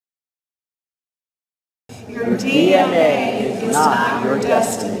Your DNA is not your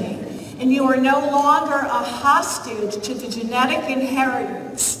destiny. And you are no longer a hostage to the genetic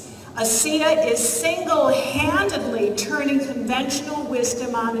inheritance. ASEA is single-handedly turning conventional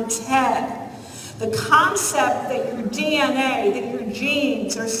wisdom on its head. The concept that your DNA, that your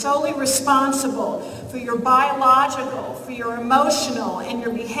genes are solely responsible for your biological, for your emotional, and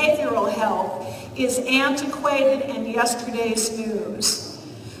your behavioral health is antiquated and yesterday's news.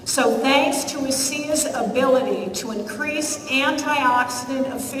 So thanks to ASEA's ability to increase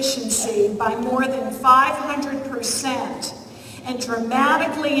antioxidant efficiency by more than 500% and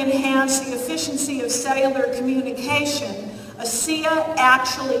dramatically enhance the efficiency of cellular communication, ASEA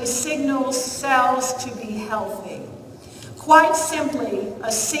actually signals cells to be healthy. Quite simply,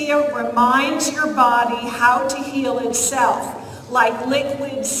 ASEA reminds your body how to heal itself, like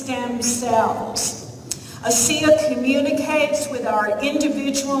liquid stem cells. ASEA communicates with our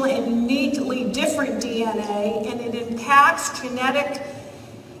individual and uniquely different DNA, and it impacts genetic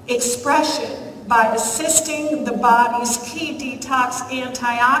expression by assisting the body's key detox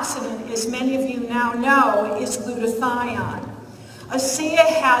antioxidant, as many of you now know, is glutathione. ASEA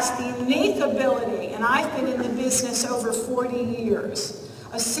has the unique ability, and I've been in the business over 40 years,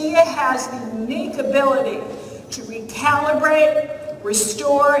 ASEA has the unique ability to recalibrate,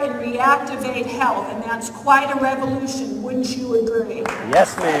 restore, and reactivate health, and that's quite a revolution, wouldn't you agree?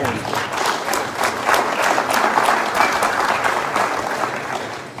 Yes, ma'am.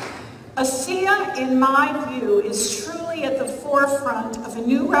 ASEA, in my view, is truly at the forefront of a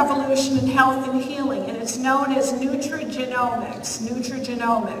new revolution in health and healing, and it's known as nutrigenomics.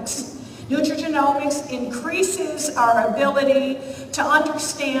 Nutrigenomics increases our ability to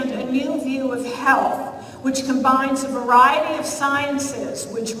understand a new view of health, which combines a variety of sciences,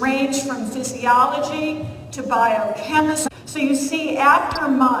 which range from physiology to biochemistry. So you see, after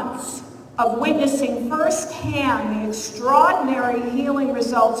months of witnessing firsthand the extraordinary healing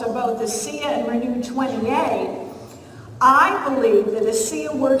results of both ASEA and Renew 28, I believe that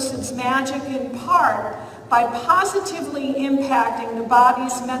ASEA works its magic in part by positively impacting the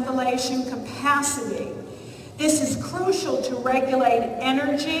body's methylation capacity. This is crucial to regulate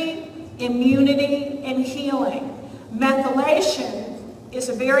energy, immunity, and healing. Methylation is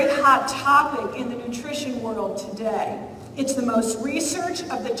a very hot topic in the nutrition world today. It's the most research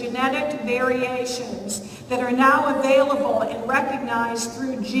of the genetic variations that are now available and recognized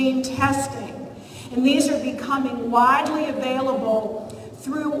through gene testing. And these are becoming widely available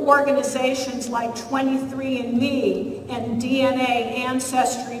through organizations like 23andMe and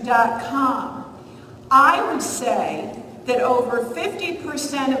DNAancestry.com. I would say that over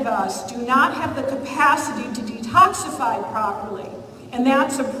 50% of us do not have the capacity to detoxify properly. And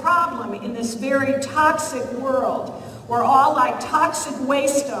that's a problem in this very toxic world. We're all like toxic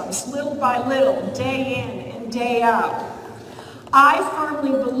waste dumps, little by little, day in and day out. I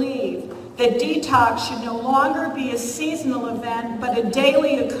firmly believe that detox should no longer be a seasonal event, but a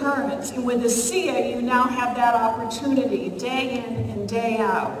daily occurrence. And with ASEA, you now have that opportunity, day in and day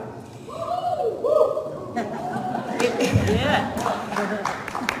out.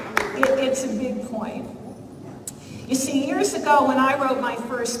 It's a big point. You see, years ago when I wrote my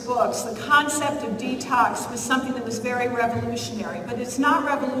first books, the concept of detox was something that was very revolutionary, but it's not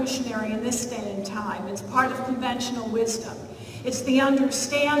revolutionary in this day and time. It's part of conventional wisdom. It's the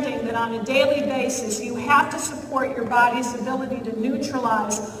understanding that on a daily basis you have to support your body's ability to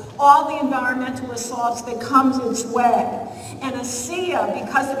neutralize all the environmental assaults that comes its way. And ASEA,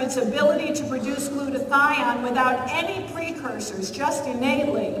 because of its ability to produce glutathione without any precursors, just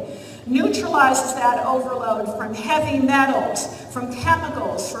innately, neutralizes that overload from heavy metals, from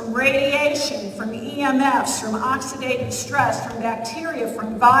chemicals, from radiation, from EMFs, from oxidative stress, from bacteria,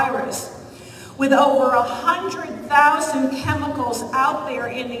 from virus. With over 100,000 chemicals out there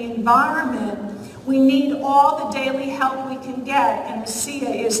in the environment, we need all the daily help we can get, and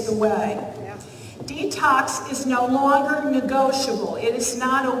ASEA is the way. Detox is no longer negotiable. It is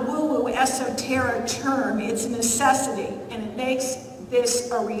not a woo-woo esoteric term. It's a necessity, and it makes this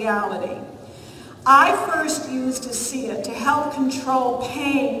a reality. I first used ASEA to help control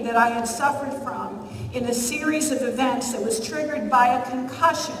pain that I had suffered from in a series of events that was triggered by a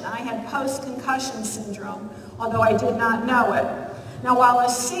concussion. I had post-concussion syndrome, although I did not know it. Now, while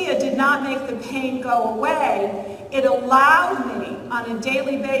ASEA did not make the pain go away, it allowed me on a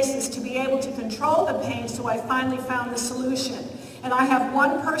daily basis to be able to control the pain, so I finally found the solution. And I have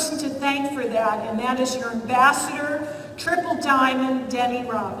one person to thank for that, and that is your ambassador, Triple Diamond, Denny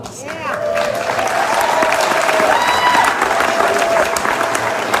Robinson.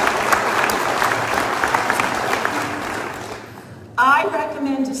 I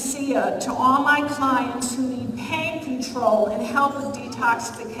recommend ASEA ASEA to all my clients who need pain control and help with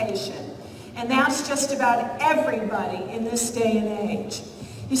detoxification. And that's just about everybody in this day and age.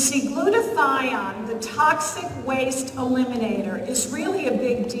 You see, glutathione, the toxic waste eliminator, is really a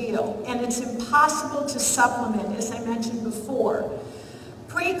big deal, and it's impossible to supplement, as I mentioned before.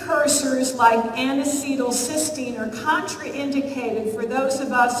 Precursors like N-acetylcysteine are contraindicated for those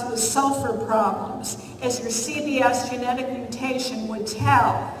of us with sulfur problems, as your CBS genetic mutation would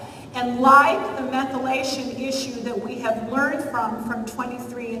tell. And like the methylation issue that we have learned from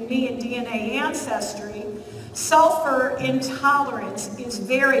 23andMe and DNA Ancestry, sulfur intolerance is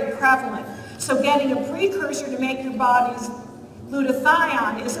very prevalent. So getting a precursor to make your body's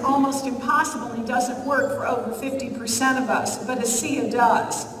glutathione is almost impossible and doesn't work for over 50% of us, but ASEA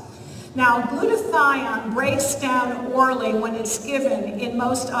does. Now, glutathione breaks down orally when it's given in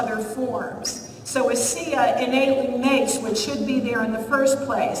most other forms. So ASEA innately makes what should be there in the first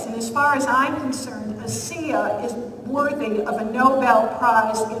place. And as far as I'm concerned, ASEA is worthy of a Nobel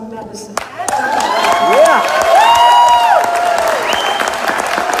Prize in medicine. Yeah.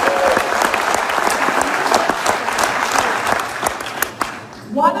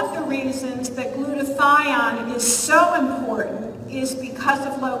 One of the reasons that glutathione is so important is because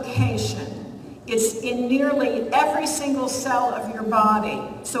of location. It's in nearly every single cell of your body,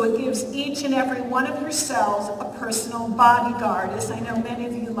 so it gives each and every one of your cells a personal bodyguard, as I know many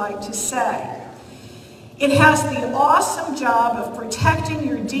of you like to say. It has the awesome job of protecting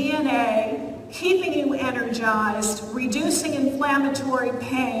your DNA, keeping you energized, reducing inflammatory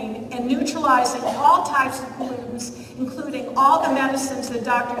pain, and neutralizing all types of pollutants, including all the medicines that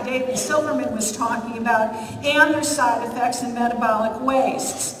Dr. David Silverman was talking about, and their side effects and metabolic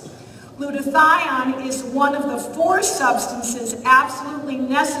wastes. Glutathione is one of the 4 substances absolutely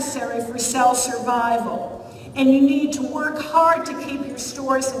necessary for cell survival. And you need to work hard to keep your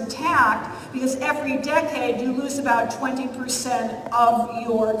stores intact because every decade you lose about 20% of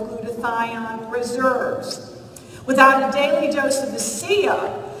your glutathione reserves. Without a daily dose of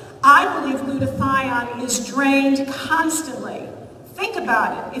ASEA, I believe glutathione is drained constantly. Think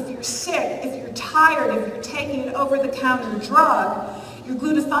about it. If you're sick, if you're tired, if you're taking an over-the-counter drug, your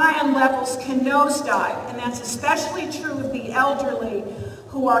glutathione levels can nosedive, and that's especially true of the elderly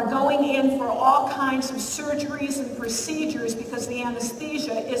who are going in for all kinds of surgeries and procedures because the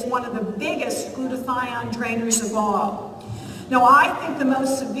anesthesia is one of the biggest glutathione drainers of all. Now, I think the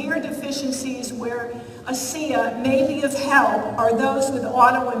most severe deficiencies where ASEA may be of help are those with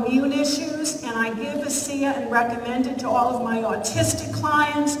autoimmune issues, and I give ASEA and recommend it to all of my autistic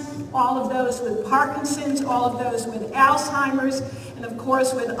clients, all of those with Parkinson's, all of those with Alzheimer's, and of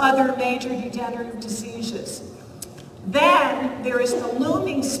course with other major degenerative diseases. Then there is the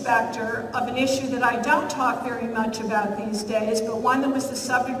looming specter of an issue that I don't talk very much about these days, but one that was the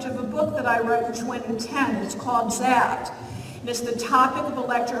subject of a book that I wrote in 2010. It's called ZAPT, and it's the topic of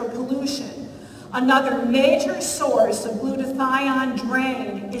electropollution. Another major source of glutathione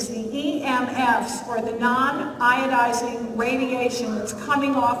drain is the EMFs, or the non-ionizing radiation that's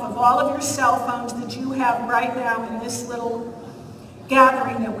coming off of all of your cell phones that you have right now in this little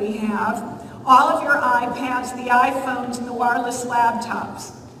gathering that we have. All of your iPads, the iPhones, and the wireless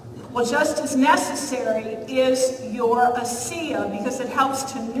laptops. Well, just as necessary is your ASEA because it helps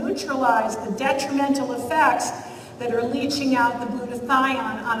to neutralize the detrimental effects that are leaching out the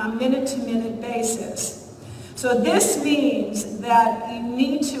glutathione on a minute-to-minute basis. So this means that you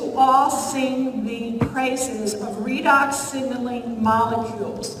need to all sing the praises of redox signaling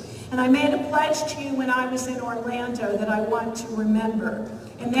molecules. And I made a pledge to you when I was in Orlando that I want to remember.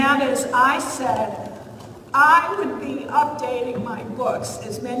 And that is, I said, I would be updating my books,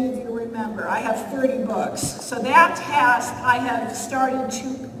 as many of you remember. I have 30 books. So that task I have started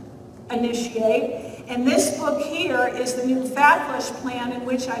to initiate. And this book here is the new Fat Flush plan in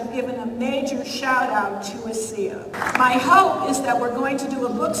which I've given a major shout out to ASEA. My hope is that we're going to do a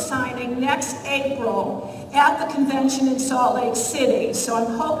book signing next April at the convention in Salt Lake City. So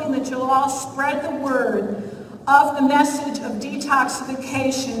I'm hoping that you'll all spread the word of the message of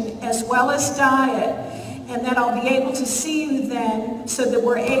detoxification as well as diet, and that I'll be able to see you then so that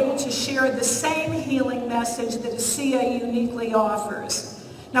we're able to share the same healing message that ASEA uniquely offers.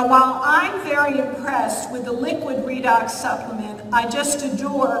 Now, while I'm very impressed with the liquid redox supplement, I just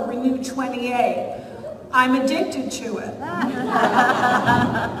adore Renew 28. I'm addicted to it.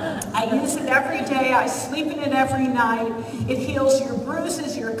 I use it every day. I sleep in it every night. It heals your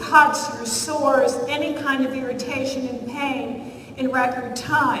bruises, your cuts, your sores, any kind of irritation and pain in record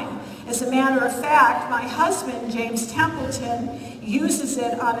time. As a matter of fact, my husband, James Templeton, uses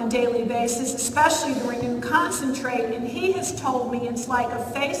it on a daily basis, especially the Renew Concentrate, and he has told me it's like a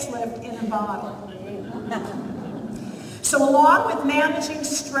facelift in a bottle. So along with managing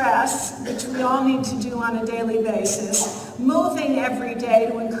stress, which we all need to do on a daily basis, moving every day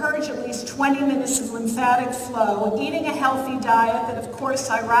to encourage at least 20 minutes of lymphatic flow, eating a healthy diet that, of course,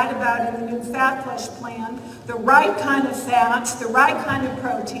 I write about in the new Fat Flush plan, the right kind of fats, the right kind of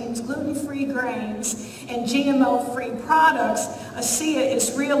proteins, gluten-free grains, and GMO-free products, ASEA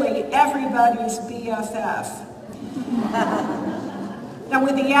is really everybody's BFF. Now,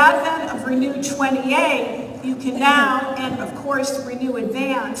 with the advent of Renew 28, you can now, and of course Renew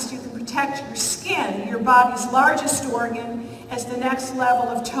Advanced, you can protect your skin, your body's largest organ, as the next level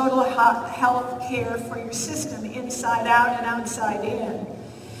of total health care for your system, inside out and outside in.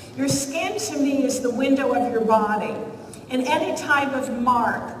 Your skin, to me, is the window of your body, and any type of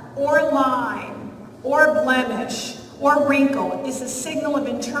mark or line or blemish or wrinkle is a signal of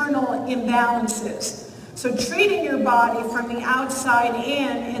internal imbalances. So treating your body from the outside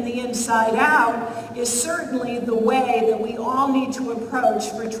in and the inside out is certainly the way that we all need to approach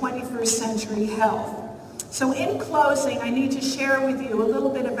for 21st century health. So in closing, I need to share with you a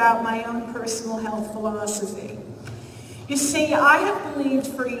little bit about my own personal health philosophy. You see, I have believed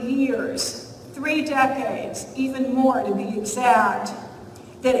for years, 3 decades, even more to be exact,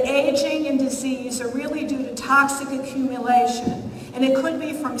 that aging and disease are really due to toxic accumulation. And it could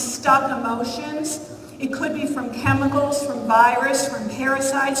be from stuck emotions, it could be from chemicals, from virus, from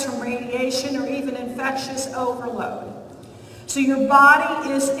parasites, from radiation, or even infectious overload. So your body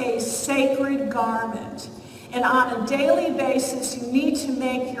is a sacred garment. And on a daily basis, you need to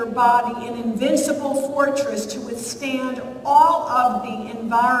make your body an invincible fortress to withstand all of the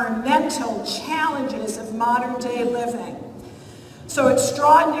environmental challenges of modern day living. So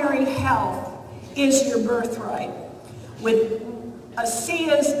extraordinary health is your birthright. With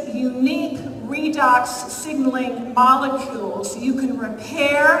ASEA's unique redox signaling molecules, you can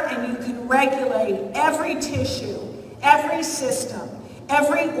repair and you can regulate every tissue, every system,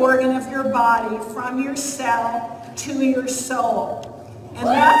 every organ of your body, from your cell to your soul. And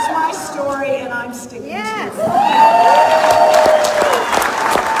that's my story, and I'm sticking to it.